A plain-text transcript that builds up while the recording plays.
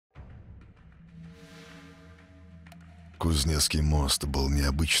Кузнецкий мост был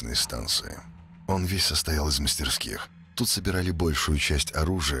необычной станцией. Он весь состоял из мастерских. Тут собирали большую часть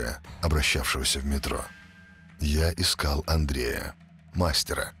оружия, обращавшегося в метро. Я искал Андрея,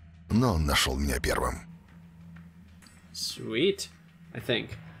 мастера, но он нашел меня первым. Sweet, I think.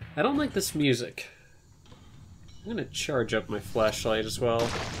 I don't like this music. I'm gonna charge up my flashlight as well.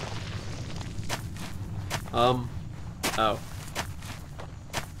 Oh.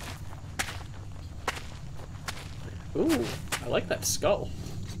 Ooh, I like that skull.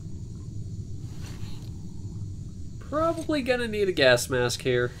 Probably gonna need a gas mask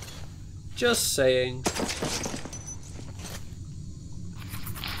here. Just saying.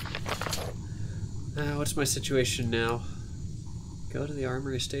 What's my situation now? Go to the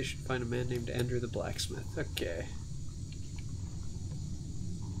Armory station, find a man named Andrew the blacksmith. Okay.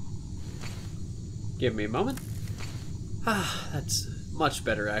 Give me a moment. Ah, that's much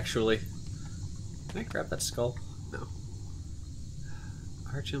better, actually. Can I grab that skull? No.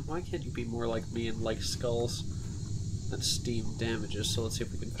 Artyom, why can't you be more like me and like skulls? That steam damages, so let's see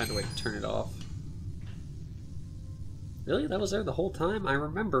if we can find a way to turn it off. Really? That was there the whole time? I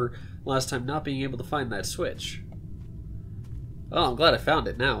remember last time not being able to find that switch. Oh, I'm glad I found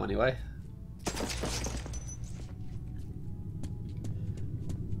it now, anyway.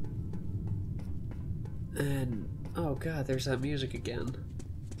 And, oh god, there's that music again.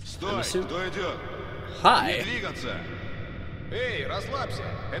 Стой, кто идет? Hi! Не двигаться! Эй, расслабься!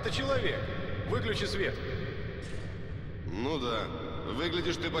 Это человек! Выключи свет! Ну да,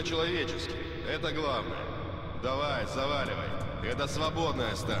 выглядишь ты по-человечески. Это главное. Давай, заваливай. Это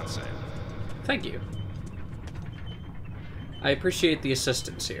свободная станция. Thank you. I appreciate the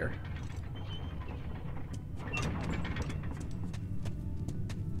assistance here.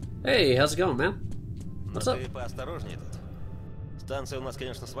 Hey, how's it going, man? What's up? Ты поосторожнее тут. Станция у нас,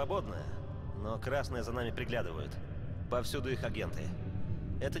 конечно, свободная, но красные за нами приглядывают. Повсюду их агенты.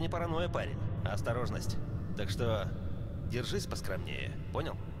 Это не паранойя, парень, а осторожность. Так что держись поскромнее,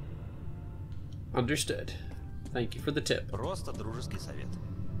 понял? Understood. Thank you for the tip. Просто дружеский совет.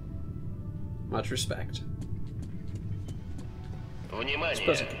 Much respect.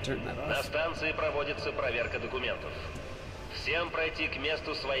 Внимание! На станции проводится проверка документов. Всем пройти к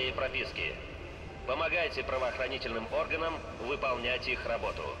месту своей прописки. Помогайте правоохранительным органам выполнять их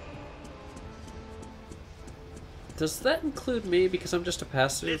работу. Does that include me because I'm just a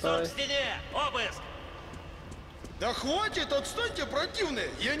passerby? Лицом к стене! Обыск! Да хватит, отстаньте, противные!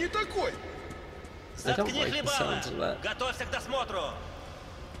 Я не такой! Заткни хлебало! Готовься к досмотру!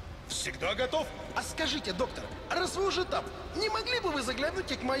 Всегда готов. А скажите, доктор, раз вы уже там, не могли бы вы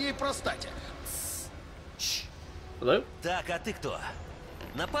заглянуть и к моей простате? Hello? Так, а ты кто?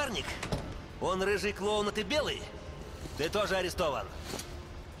 Напарник? Он рыжий клоун, а ты белый? Ты тоже арестован.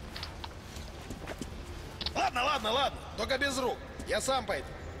 Ладно, только без рук. Я сам пойду.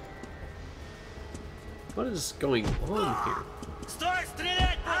 What is going on here? Стой,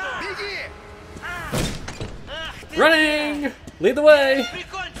 стрелять буду! Беги! Ах ты! Running! Lead the way!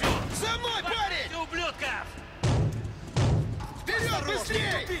 Прикончу! За мной, парень! Ты ублюдков! Вперед,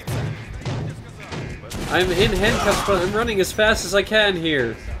 быстрей! I'm in handcuffs, but I'm running as fast as I can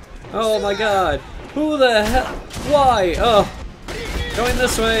here. Oh my god. Who the hell? Why? Oh. Going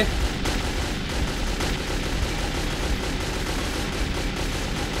this way.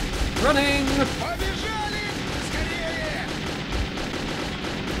 Running! Побежали! Скорее!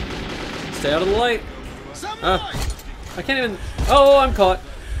 Stay out of the light. За мной! I can't even... Oh, I'm caught.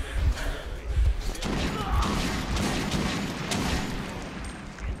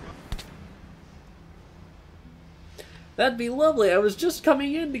 That'd be lovely. I was just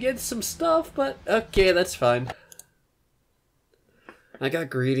coming in to get some stuff, but okay, that's fine. I got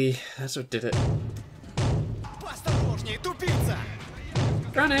greedy. That's what did it. Осторожней, тупица!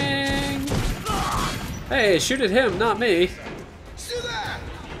 Running! Hey, shoot at him, not me. Сюда!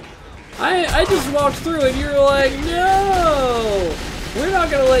 I just walked through and you're like, no! We're not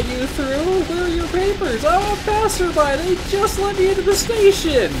gonna let you through. Where are your papers? I'm a passerby. They just let me into the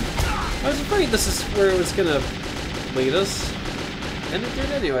station. I was afraid this is where it was gonna lead us. And it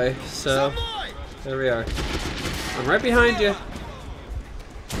did anyway, so there we are. I'm right behind you.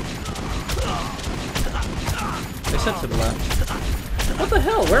 I said to the left. What the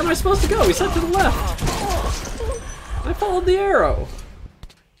hell? Where am I supposed to go? He said to the left. I followed the arrow.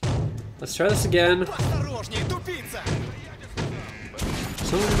 Let's try this again. Осторожней, тупица!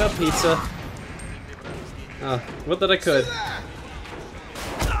 Something about pizza. Oh, what that I could.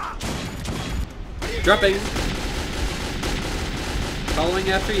 Dropping.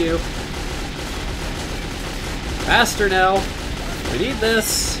 Following after you. Faster now. We need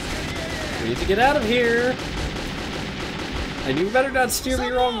this. We need to get out of here. And you better not steer me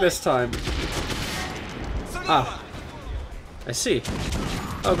wrong this time. Ah. I see.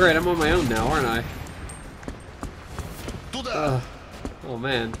 Oh great, I'm on my own now, aren't I? Oh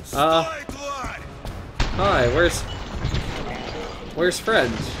man. Hi, where's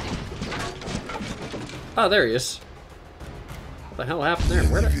friend? Oh, there he is. What the hell happened there?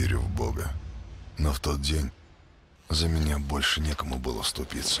 Я не верю в Бога. Но в тот день за меня больше некому было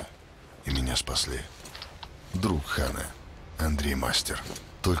вступиться. И меня спасли. Друг Хана, Андрей Мастер.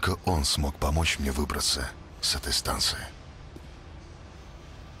 Только он смог помочь мне выбраться с этой станции.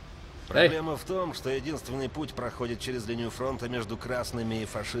 Проблема в том, что единственный путь проходит через линию фронта между красными и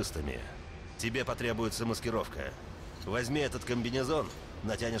фашистами. Тебе потребуется маскировка. Возьми этот комбинезон,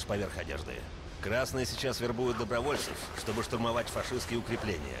 натянешь поверх одежды. Красные сейчас вербуют добровольцев, чтобы штурмовать фашистские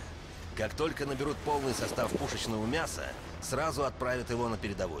укрепления. Как только наберут полный состав пушечного мяса, сразу отправят его на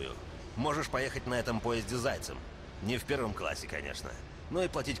передовую. Можешь поехать на этом поезде зайцем. Не в первом классе, конечно. Но и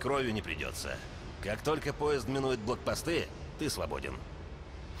платить кровью не придется. Как только поезд минует блокпосты, ты свободен.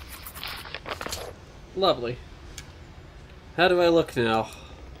 Lovely. How do I look now?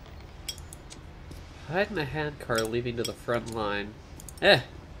 Hide in a handcar leading to the front line.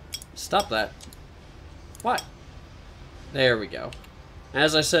 Stop that. What? There we go.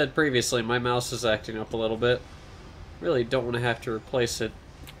 As I said previously, my mouse is acting up a little bit. Really don't want to have to replace it,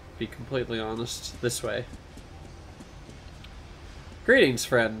 to be completely honest, this way. Greetings,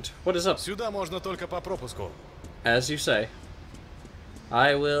 friend. What is up? Сюда можно только по пропуску. As you say.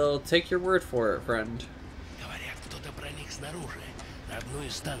 I will take your word for it, friend. Говорят, кто-то проник снаружи. На одну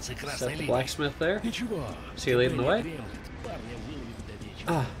из станций Is красной that the линии. blacksmith there? Ничего. Is he leading the way? Парня выловит до вечера.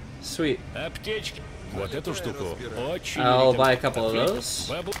 Ah, sweet. Аптечки. Вот эту штуку очень I'll рекомендую. buy a couple of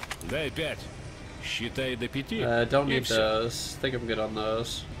those. Дай 5. Считай до 5. Don't И need всё. those. Think I'm good on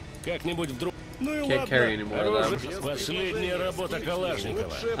those. Как-нибудь вдруг. Ну и Can't carry any more of them. Последняя работа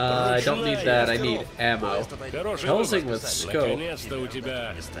Калашникова. I don't need that. I need ammo. Хороший Housing выбор. with scope. Наконец-то у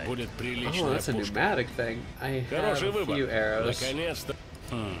тебя будет Oh, приличная that's a пушка. pneumatic thing. I have Хороший a выбор. few arrows. Наконец-то.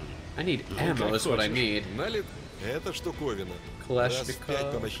 I need ammo is what I need. Налит? Это штуковина. Kalashnikov, Раз в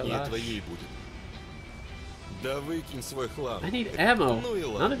 5 помощнее Kalash. твоей будет. Да выкинь свой хлам. I need ammo. Ну и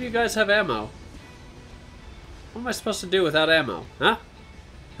None ладно. of you guys have ammo. What am I supposed to do without ammo? Huh?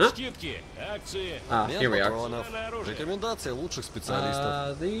 Скидки, акции. Ah, here we are. патронов. Рекомендации лучших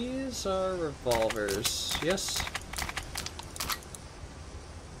специалистов. These are revolvers. Yes.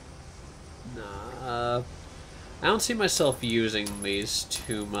 Nah. I don't see myself using these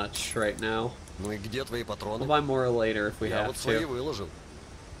too much right now. Ну и где твои We'll патроны? buy more later if we Я have вот свои to. выложил.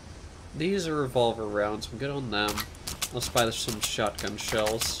 These are revolver rounds. I'm good on them. Let's buy some shotgun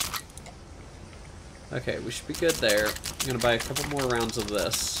shells. Okay, we should be good there. I'm gonna buy a couple more rounds of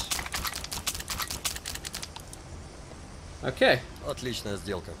this. Okay. Отличная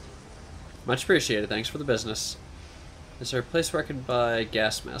сделка. Much appreciated. Thanks for the business. Is there a place where I can buy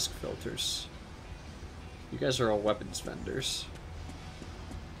gas mask filters? You guys are all weapons vendors.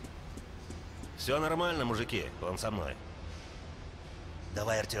 Все нормально, мужики, он со мной.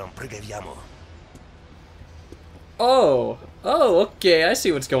 Давай, Артем, прыгай в яму. Oh! Oh, okay. I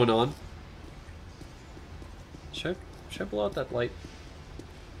see what's going on. Should I blow out that light?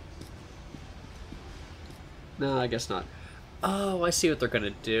 No, I guess not. Oh, I see what they're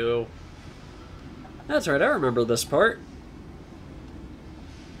gonna do. That's right, I remember this part.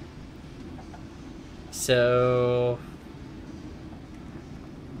 So...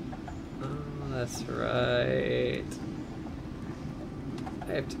 Oh, that's right.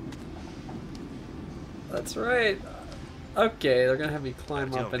 I have to... That's right. Okay, they're gonna have me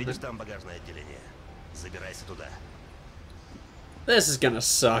climb up Артем, in видишь the... там багажное отделение? Забирайся туда. This is gonna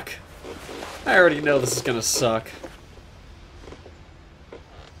suck. I already know this is gonna suck.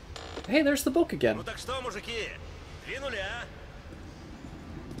 Hey, there's the book again. Ну так что, мужики, двинули, а?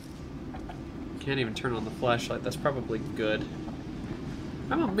 Can't even turn on the flashlight. That's probably good.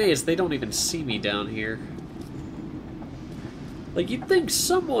 I'm amazed they don't even see me down here. Like, you'd think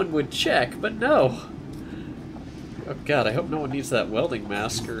someone would check, but no. Oh god, I hope no one needs that welding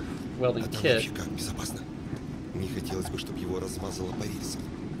mask or welding Там kit. вообще как безопасно? Не хотелось бы, чтобы его размазало по рельсам.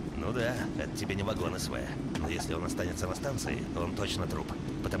 Ну да, это тебе не вагон СВ. Но если он останется на станции, он точно труп.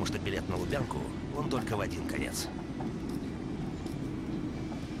 Потому что билет на Лубянку, он только в один конец.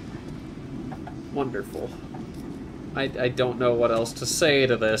 Wonderful. I don't know what else to say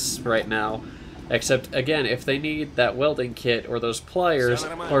to this right now. Except, again, if they need that welding kit or those pliers,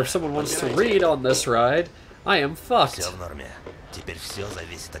 or if someone wants to read on this ride, I am fucked. Все в норме. Теперь все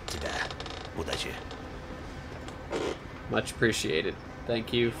зависит от тебя. Удачи. Much appreciated.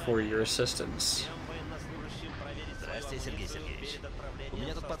 Thank you for your assistance. Здрасте, Алексей Сергеевич. У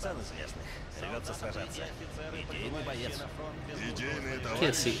меня тут пацан известный. Рвется сражаться. Идейный боец. Идейные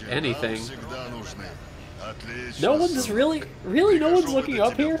Can't see товарищи anything. нам всегда нужны. Отлично. No one's really no one's Прикажу looking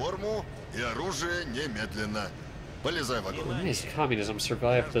выдать up тебе here? форму и оружие немедленно. Полезай в огонь. Nice communism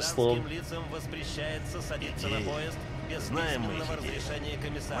survived this long. Лицам воспрещается садиться на поезд без письменного разрешения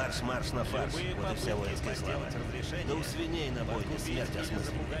комиссара. Марш на фарш. Вот и вся воинская слава. Да у свиней на бойне смерть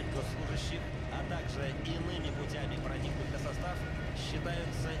осмыслена. Госслужащих, а также иными путями проникнуть на состав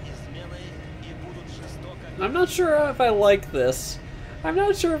считаются изменой и будут жестоко... I'm not sure if I like this. I'm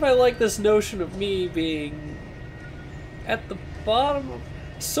not sure if I like this notion of me being at the bottom of,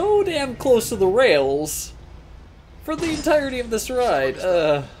 so damn close to the rails for the entirety of this ride.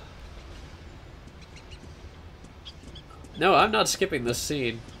 No, I'm not skipping this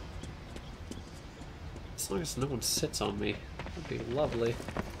scene. As long as no one sits on me. That'd be lovely.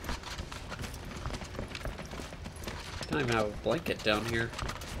 Don't even have a blanket down here.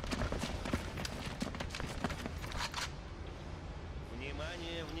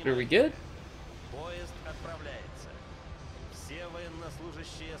 Are we good? Поезд отправляется. Все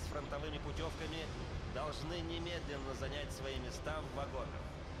военнослужащие с фронтовыми путевками должны немедленно занять свои места в вагонах.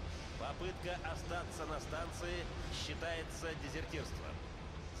 Попытка остаться на станции считается дезертирством.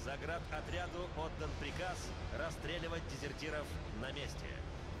 Заградотряду отдан приказ расстреливать дезертиров на месте.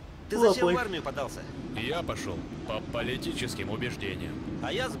 Ты зачем в армию подался? Я пошел по политическим убеждениям.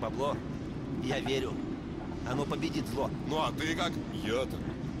 А я за бабло. Я верю. Оно победит зло. Ну а ты как? Я-то.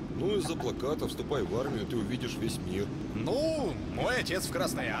 Ну, из-за плаката «Вступай в армию», ты увидишь весь мир. Ну, мой отец в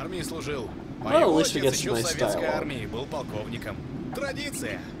Красной армии служил. Well, А at его least we get отец some еще в nice Советской dialogue. армии был полковником.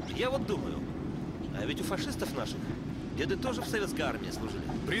 Традиция. Я вот думаю, а ведь у фашистов наших деды тоже в Советской армии служили.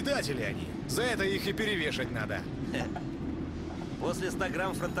 Предатели они. За это их и перевешать надо. После 100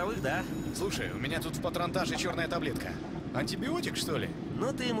 грамм фронтовых, да? Слушай, у меня тут в патронтаже черная таблетка. Антибиотик, что ли?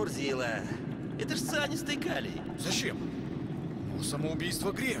 Ну ты и мурзила. Это ж цианистый калий. Зачем? Ну,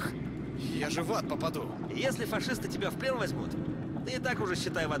 самоубийство грех. Я же в ад попаду. Если фашисты тебя в плен возьмут, ты и так уже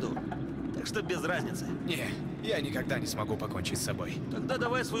считай в аду. Так что без разницы. Не, я никогда не смогу покончить с собой. Тогда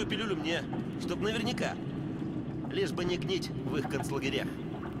давай свою пилюлю мне, чтоб наверняка. Лишь бы не гнить в их концлагерях.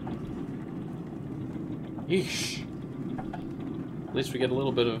 Yeesh. At least we get a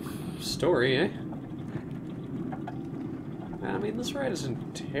little bit of story, eh? I mean, this ride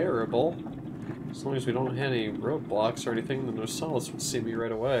isn't terrible. As long as we don't hit any roadblocks or anything, then those solids would see me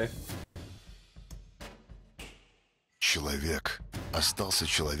right away. Человек остался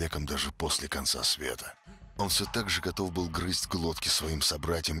человеком даже после конца света. Он все так же готов был грызть глотки своим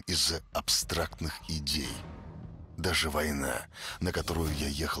собратьям из-за абстрактных идей. Даже война, на которую я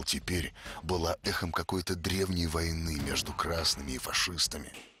ехал теперь, была эхом какой-то древней войны между красными и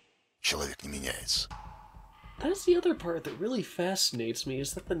фашистами. Человек не меняется. That's the other part that really fascinates me,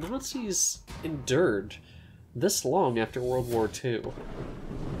 is that the Nazis endured this long after World War II.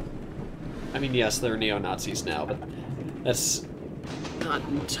 I mean, yes, they're neo-Nazis now, but that's not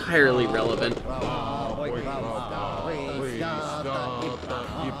entirely relevant.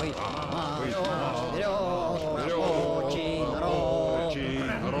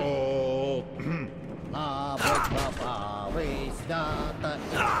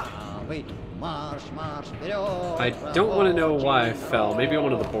 I don't want to know why I fell. Maybe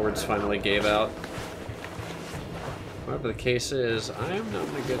one of the boards finally gave out. Whatever the case is, I am not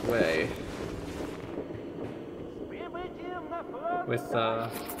in a good way. With,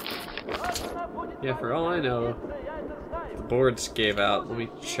 yeah, for all I know, the boards gave out. Let me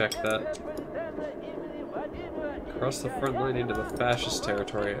check that. Across the front line into the fascist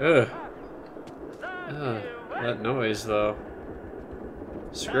territory. Ugh. Ugh. That noise, though.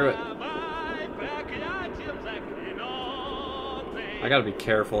 Screw it. I gotta be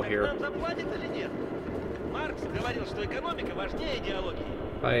careful here.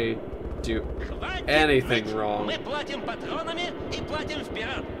 If I do anything wrong,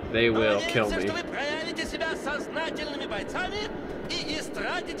 they will kill me.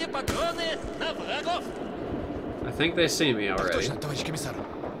 I think they see me already. Точно, товарищ комиссар.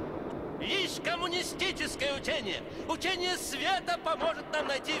 Лишь коммунистическое учение. Учение света поможет нам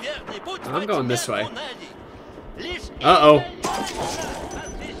найти верный путь. I'm going this way. Лишь Uh-oh.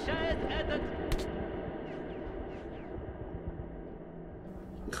 освещает этот...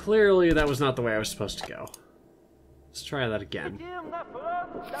 Clearly, that was not the way I was supposed to go. Let's try that again. Идем на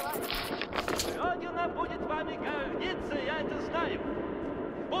фронт, товарищи. Родина будет вами гордиться, я это знаю.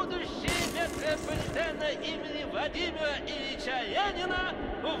 Будущее метрополитена имени Владимира Ильича Ленина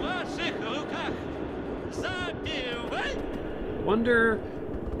в ваших руках. Забивай! Wonder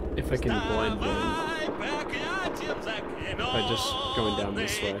if I can blend in. Давай, проклятие! By just going down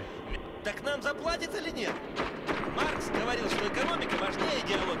this way. Так нам заплатят или нет? Маркс говорил, что экономика важнее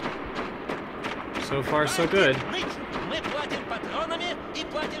идеологии. So far, so good. Мы платим патронами и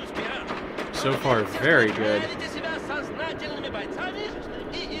платим вперед. So far, very good.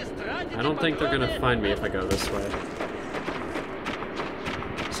 I don't think they're gonna find me if I go this way.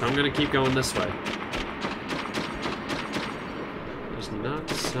 So I'm gonna keep going this way. Does not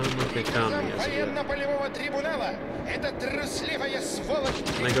sound like they found me as of yet.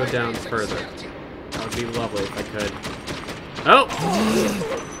 Can I go down further? That would be lovely if I could. Oh!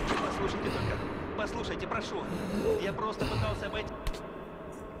 Послушайте, прошу. Я просто пытался обойти.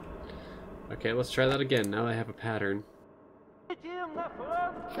 Okay, let's try that again. Now I have a pattern.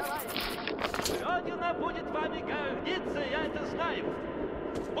 Родина будет вами гордиться, я это знаю.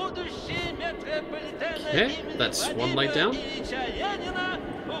 Будущее метрополитена Okay, that's one light down. Ленина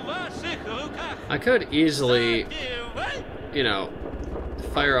в ваших руках. I could easily, you know,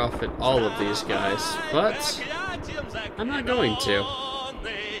 fire off at all of these guys, but I'm not going to.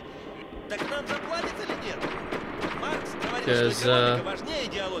 Because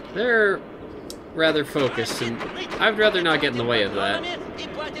they're rather focused, and I'd rather not get in the way of that.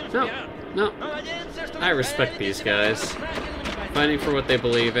 No, no. I respect these guys. Fighting for what they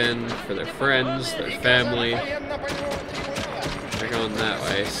believe in, for their friends, their family. They're going that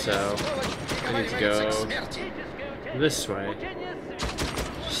way, so I need to go this way.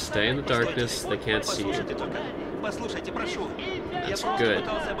 Just stay in the darkness, they can't see you. That's good.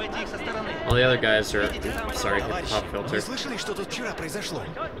 All the other guys are... Sorry, hit the pop filter.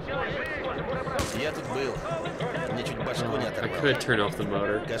 I could turn off the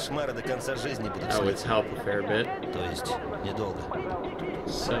motor. That would help a fair bit.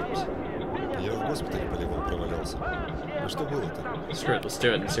 Except... Screw it, let's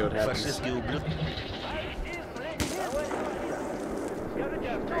do it and see what happens.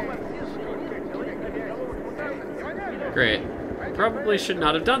 Great. Probably should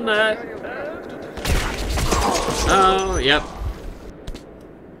not have done that. Oh, yep.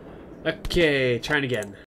 Okay, trying again.